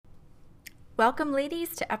Welcome,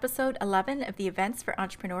 ladies, to episode 11 of the Events for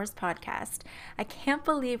Entrepreneurs podcast. I can't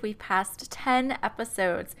believe we passed 10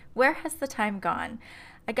 episodes. Where has the time gone?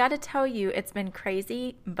 I gotta tell you, it's been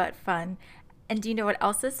crazy but fun. And do you know what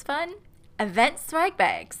else is fun? Event swag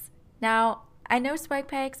bags. Now, I know swag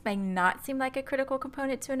bags may not seem like a critical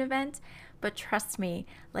component to an event, but trust me,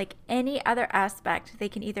 like any other aspect, they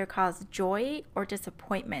can either cause joy or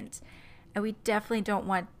disappointment. And we definitely don't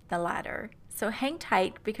want the latter. So hang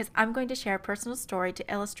tight because I'm going to share a personal story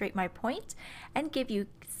to illustrate my point and give you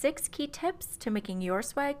 6 key tips to making your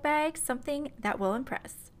swag bag something that will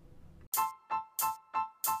impress.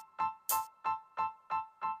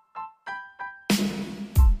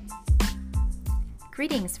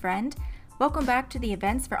 Greetings, friend. Welcome back to the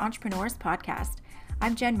Events for Entrepreneurs podcast.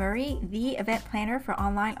 I'm Jen Murray, the event planner for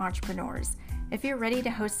online entrepreneurs. If you're ready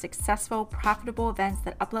to host successful, profitable events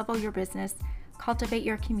that uplevel your business, cultivate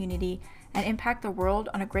your community, and impact the world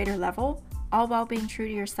on a greater level, all while being true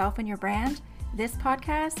to yourself and your brand, this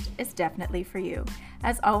podcast is definitely for you.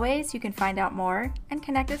 As always, you can find out more and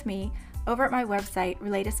connect with me over at my website,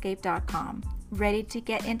 relateescape.com. Ready to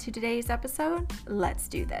get into today's episode? Let's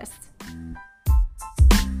do this.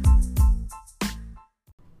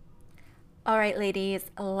 All right, ladies,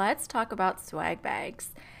 let's talk about swag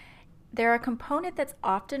bags. They're a component that's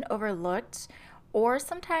often overlooked or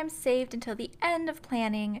sometimes saved until the end of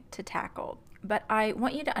planning to tackle. But I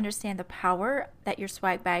want you to understand the power that your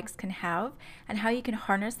swag bags can have and how you can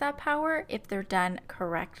harness that power if they're done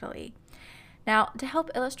correctly. Now, to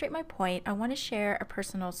help illustrate my point, I want to share a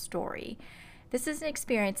personal story. This is an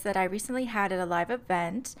experience that I recently had at a live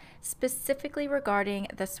event, specifically regarding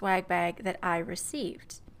the swag bag that I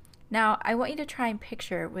received. Now, I want you to try and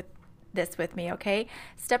picture this with me, okay?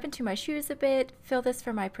 Step into my shoes a bit, feel this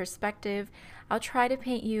from my perspective. I'll try to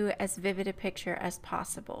paint you as vivid a picture as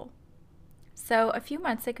possible. So a few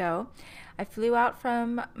months ago, I flew out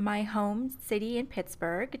from my home city in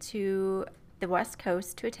Pittsburgh to the West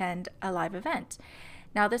Coast to attend a live event.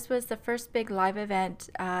 Now, this was the first big live event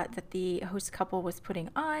that the host couple was putting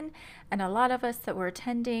on, and a lot of us that were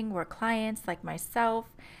attending were clients like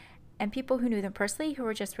myself, and people who knew them personally who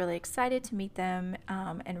were just really excited to meet them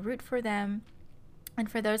and root for them. And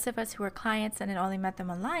for those of us who were clients and had only met them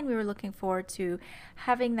online, we were looking forward to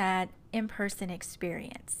having that in-person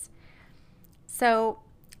experience. So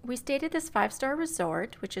we stayed at this 5-star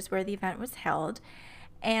resort, which is where the event was held.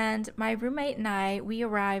 And my roommate and I, we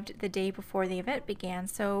arrived the day before the event began,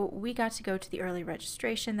 so we got to go to the early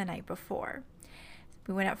registration the night before.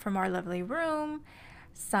 We went up from our lovely room,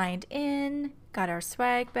 signed in, got our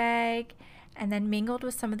swag bag, and then mingled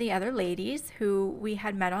with some of the other ladies who we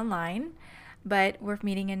had met online, but were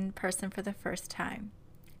meeting in person for the first time.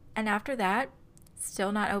 And after that,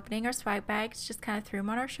 still not opening our swag bags, just kind of threw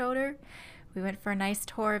them on our shoulder. We went for a nice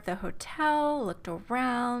tour of the hotel, looked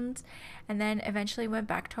around, and then eventually went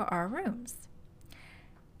back to our rooms.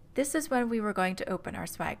 This is when we were going to open our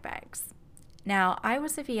swag bags. Now, I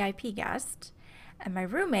was a VIP guest, and my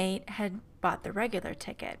roommate had bought the regular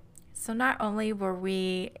ticket. So not only were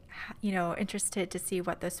we, interested to see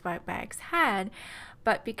what the swag bags had,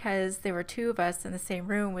 but because there were 2 of us in the same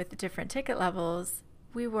room with different ticket levels,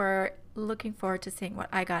 we were looking forward to seeing what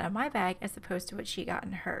I got in my bag as opposed to what she got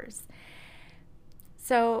in hers.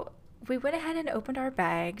 So we went ahead and opened our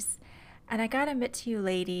bags, and I gotta admit to you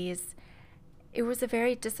ladies, it was a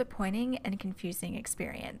very disappointing and confusing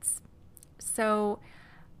experience. So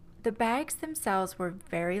the bags themselves were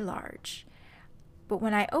very large, but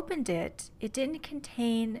when I opened it, it didn't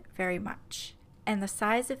contain very much. And the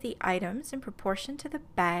size of the items in proportion to the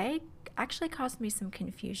bag actually caused me some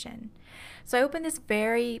confusion. So I opened this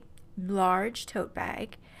very large tote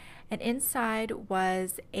bag, and inside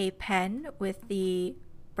was a pen with the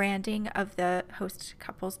branding of the host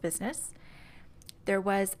couple's business. There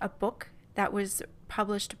was a book that was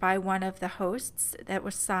published by one of the hosts that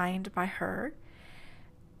was signed by her.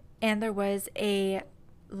 And there was a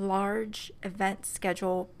large event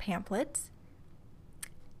schedule pamphlet.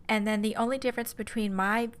 And then the only difference between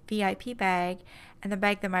my VIP bag and the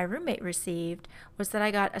bag that my roommate received was that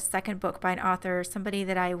I got a second book by an author, somebody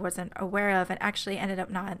that I wasn't aware of, and actually ended up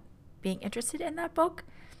not being interested in that book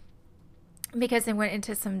because it went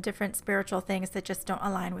into some different spiritual things that just don't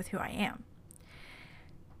align with who I am.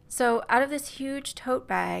 So out of this huge tote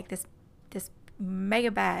bag, this mega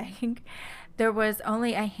bag, there was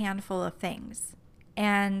only a handful of things.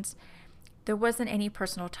 And there wasn't any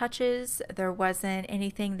personal touches. There wasn't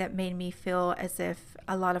anything that made me feel as if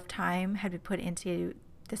a lot of time had been put into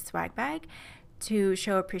the swag bag to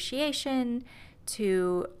show appreciation,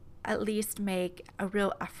 to at least make a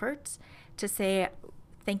real effort to say,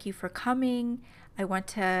 thank you for coming. I want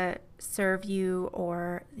to serve you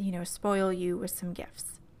or, spoil you with some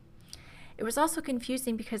gifts. It was also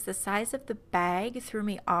confusing because the size of the bag threw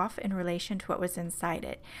me off in relation to what was inside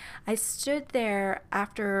it. I stood there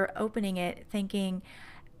after opening it thinking,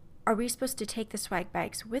 are we supposed to take the swag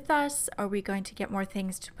bags with us? Are we going to get more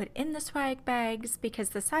things to put in the swag bags? Because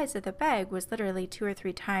the size of the bag was literally 2 or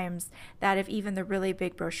 3 times that of even the really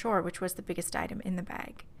big brochure, which was the biggest item in the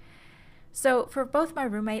bag. So for both my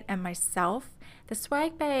roommate and myself, the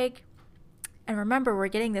swag bag, and remember we're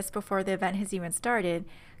getting this before the event has even started,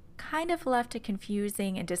 kind of left a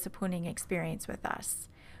confusing and disappointing experience with us.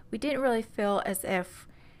 We didn't really feel as if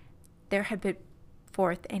there had been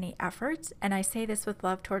forth any effort, and I say this with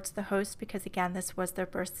love towards the host because again this was their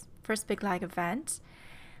first Big Lag event,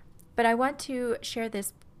 but I want to share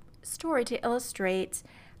this story to illustrate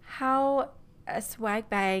how a swag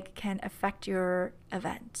bag can affect your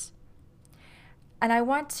event. And I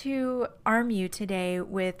want to arm you today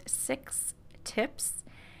with 6 tips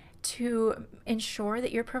to ensure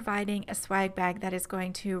that you're providing a swag bag that is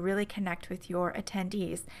going to really connect with your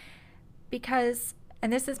attendees. Because,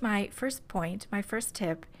 and this is my first point, my first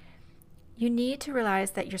tip, you need to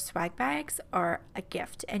realize that your swag bags are a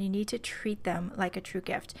gift and you need to treat them like a true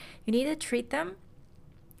gift. You need to treat them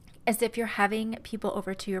as if you're having people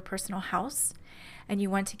over to your personal house and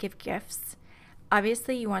you want to give gifts.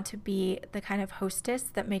 Obviously, you want to be the kind of hostess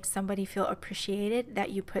that makes somebody feel appreciated, that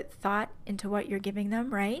you put thought into what you're giving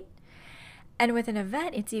them, right? And with an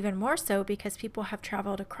event, it's even more so because people have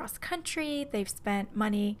traveled across country, they've spent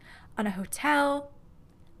money on a hotel,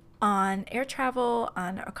 on air travel,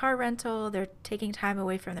 on a car rental, they're taking time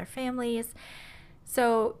away from their families.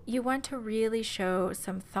 So you want to really show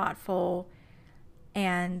some thoughtful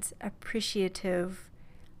and appreciative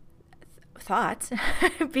thought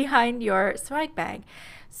behind your swag bag.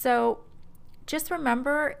 So just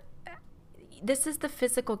remember, this is the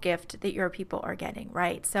physical gift that your people are getting,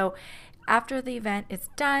 right? So after the event is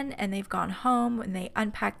done and they've gone home and they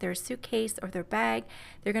unpack their suitcase or their bag,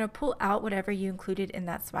 they're going to pull out whatever you included in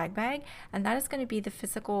that swag bag, and that is going to be the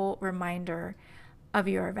physical reminder of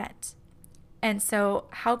your event. And so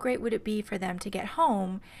how great would it be for them to get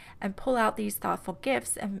home and pull out these thoughtful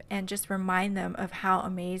gifts and just remind them of how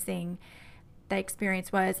amazing that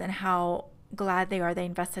experience was and how glad they are they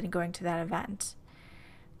invested in going to that event.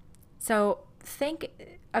 So think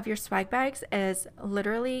of your swag bags as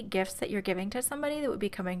literally gifts that you're giving to somebody that would be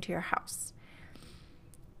coming to your house.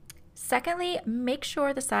 Secondly, make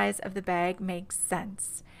sure the size of the bag makes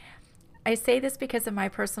sense. I say this because of my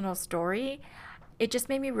personal story. It just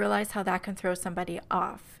made me realize how that can throw somebody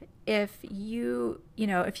off. If you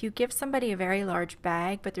give somebody a very large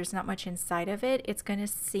bag, but there's not much inside of it, it's going to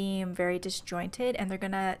seem very disjointed and they're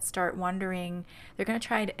going to start wondering, they're going to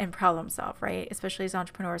try and problem solve, right? Especially as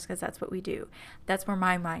entrepreneurs, because that's what we do. That's where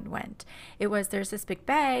my mind went. It was, there's this big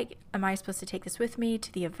bag. Am I supposed to take this with me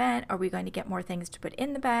to the event? Are we going to get more things to put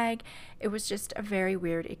in the bag? It was just a very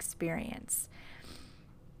weird experience.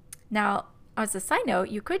 Now, as a side note,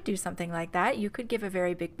 you could do something like that. You could give a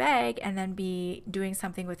very big bag and then be doing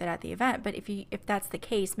something with it at the event. But if that's the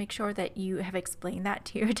case, make sure that you have explained that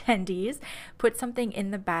to your attendees. Put something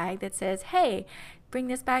in the bag that says, hey, bring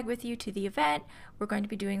this bag with you to the event. We're going to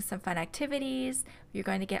be doing some fun activities. You're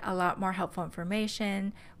going to get a lot more helpful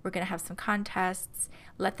information. We're going to have some contests.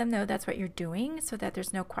 Let them know that's what you're doing so that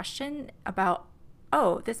there's no question about,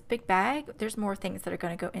 oh, this big bag, there's more things that are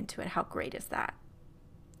going to go into it. How great is that?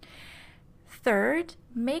 Third,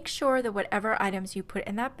 make sure that whatever items you put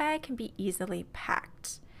in that bag can be easily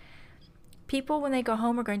packed. People, when they go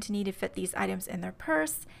home, are going to need to fit these items in their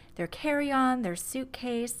purse, their carry-on, their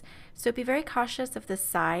suitcase. So be very cautious of the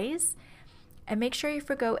size and make sure you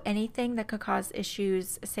forgo anything that could cause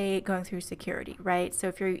issues, say going through security, right?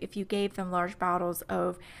 So if you gave them large bottles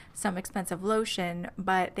of some expensive lotion,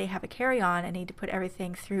 but they have a carry-on and need to put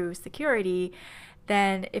everything through security,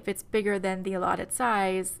 then if it's bigger than the allotted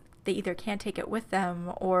size, they either can't take it with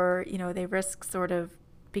them or, they risk sort of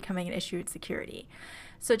becoming an issue with security.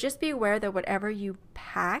 So just be aware that whatever you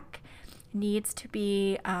pack needs to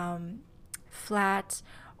be flat,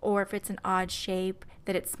 or if it's an odd shape,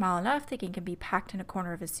 that it's small enough that it can be packed in a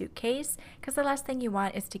corner of a suitcase, because the last thing you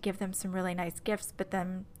want is to give them some really nice gifts, but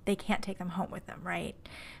then they can't take them home with them, right?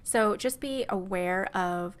 So just be aware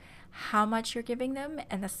of how much you're giving them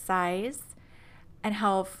and the size and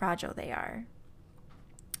how fragile they are.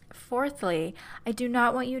 Fourthly, I do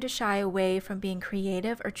not want you to shy away from being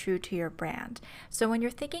creative or true to your brand. So when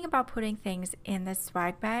you're thinking about putting things in this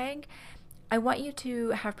swag bag, I want you to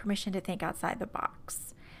have permission to think outside the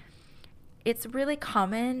box. It's really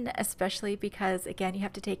common, especially because, again, you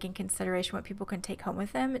have to take in consideration what people can take home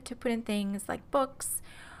with them, to put in things like books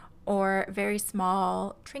or very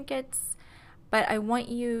small trinkets. But I want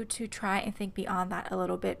you to try and think beyond that a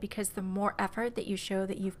little bit, because the more effort that you show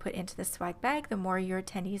that you've put into the swag bag, the more your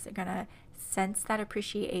attendees are going to sense that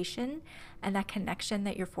appreciation and that connection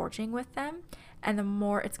that you're forging with them, and the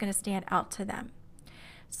more it's going to stand out to them.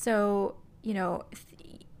 So,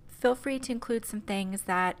 feel free to include some things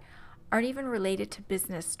that aren't even related to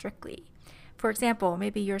business strictly. For example,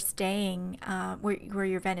 maybe you're staying where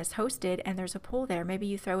your event is hosted and there's a pool there. Maybe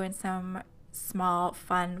you throw in some small,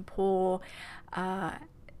 fun pool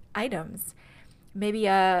items. Maybe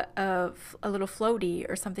a little floaty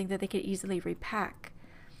or something that they could easily repack.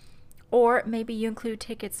 Or maybe you include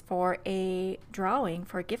tickets for a drawing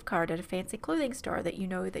for a gift card at a fancy clothing store that you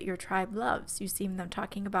know that your tribe loves. You've seen them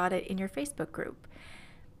talking about it in your Facebook group.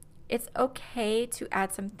 It's okay to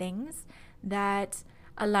add some things that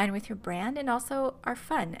align with your brand and also are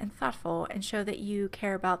fun and thoughtful and show that you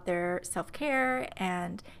care about their self-care,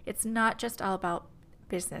 and it's not just all about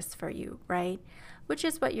business for you, right? Which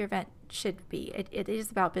is what your event should be. It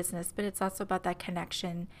is about business, but it's also about that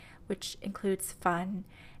connection, which includes fun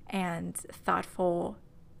and thoughtful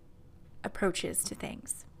approaches to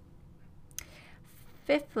things.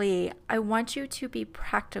 Fifthly, I want you to be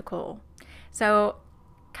practical. So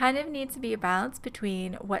kind of needs to be a balance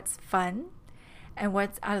between what's fun and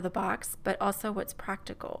what's out of the box, but also what's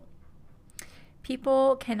practical.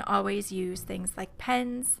 People can always use things like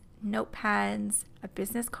pens, notepads, a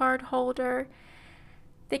business card holder.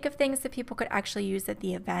 Think of things that people could actually use at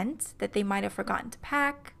the event that they might have forgotten to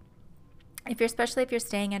pack. Especially if you're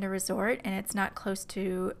staying at a resort and it's not close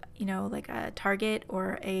to, like a Target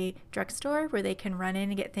or a drugstore where they can run in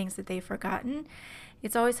and get things that they've forgotten,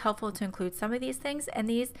 it's always helpful to include some of these things. And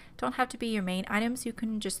these don't have to be your main items. You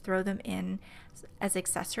can just throw them in as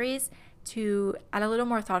accessories to add a little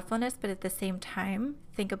more thoughtfulness, but at the same time,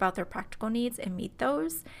 think about their practical needs and meet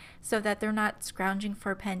those so that they're not scrounging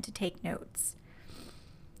for a pen to take notes.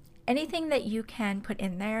 Anything that you can put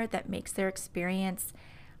in there that makes their experience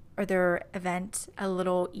or their event a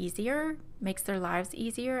little easier, makes their lives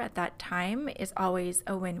easier at that time, is always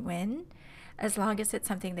a win-win, as long as it's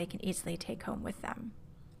something they can easily take home with them.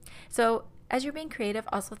 So as you're being creative,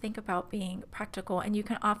 also think about being practical, and you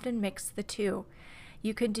can often mix the two.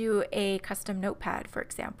 You could do a custom notepad, for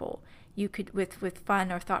example. You could with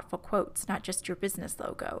fun or thoughtful quotes, not just your business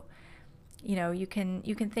logo. You can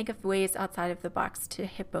think of ways outside of the box to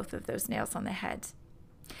hit both of those nails on the head.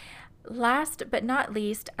 Last but not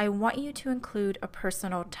least, I want you to include a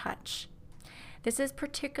personal touch. This is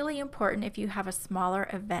particularly important if you have a smaller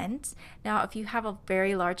event. Now, if you have a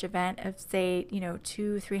very large event of, say,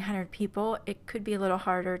 200-300 people, it could be a little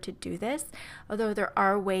harder to do this, although there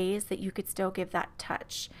are ways that you could still give that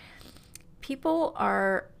touch. People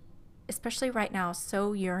are, especially right now,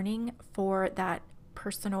 so yearning for that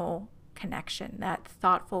personal connection, that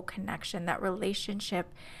thoughtful connection, that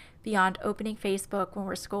relationship beyond opening Facebook when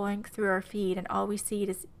we're scrolling through our feed and all we see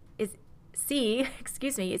is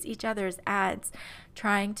each other's ads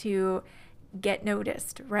trying to get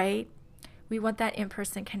noticed, right? We want that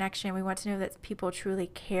in-person connection. We want to know that people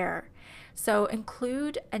truly care. So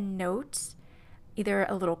include a note, either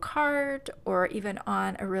a little card or even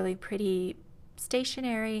on a really pretty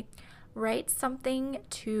stationery. Write something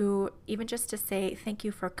to, even just to say, thank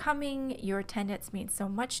you for coming. Your attendance means so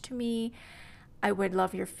much to me. I would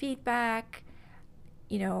love your feedback,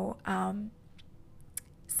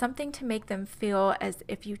 something to make them feel as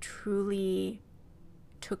if you truly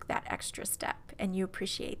took that extra step and you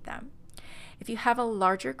appreciate them. If you have a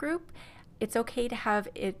larger group, it's okay to have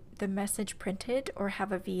the message printed or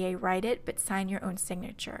have a VA write it, but sign your own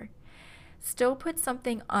signature. Still put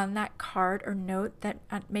something on that card or note that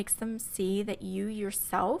makes them see that you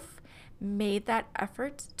yourself made that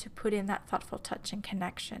effort to put in that thoughtful touch and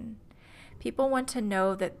connection. People want to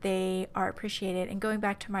know that they are appreciated. And going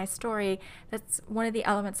back to my story, that's one of the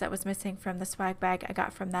elements that was missing from the swag bag I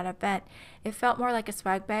got from that event. It felt more like a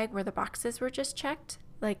swag bag where the boxes were just checked,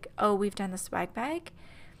 like, oh, we've done the swag bag.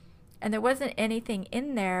 And there wasn't anything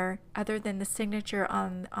in there other than the signature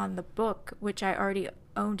on the book, which I already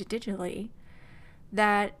owned digitally,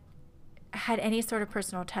 that had any sort of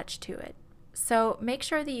personal touch to it. So make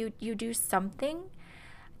sure that you do something.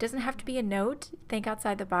 Doesn't have to be a note, think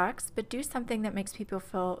outside the box, but do something that makes people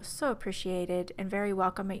feel so appreciated and very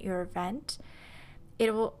welcome at your event.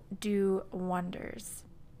 It will do wonders.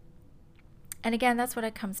 And again, that's what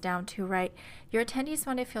it comes down to, right? Your attendees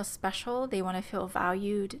want to feel special, they want to feel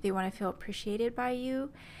valued, they want to feel appreciated by you.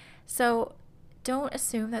 So don't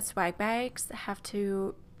assume that swag bags have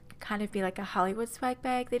to kind of be like a Hollywood swag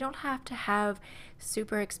bag. They don't have to have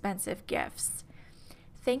super expensive gifts.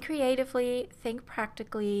 Think creatively, think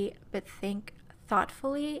practically, but think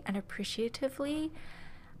thoughtfully and appreciatively,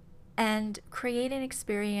 and create an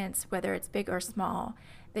experience, whether it's big or small,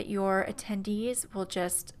 that your attendees will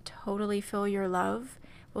just totally feel your love,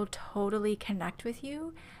 will totally connect with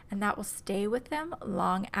you, and that will stay with them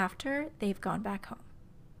long after they've gone back home.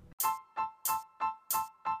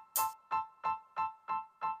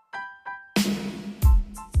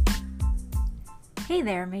 Hey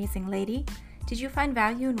there, amazing lady. Did you find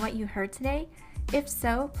value in what you heard today? If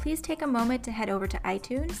so, please take a moment to head over to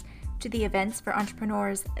iTunes, to the Events for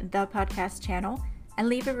Entrepreneurs, the podcast channel, and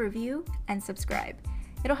leave a review and subscribe.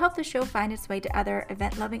 It'll help the show find its way to other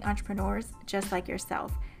event-loving entrepreneurs just like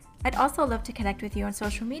yourself. I'd also love to connect with you on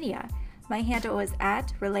social media. My handle is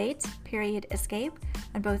 @relate_escape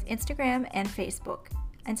on both Instagram and Facebook.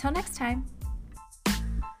 Until next time.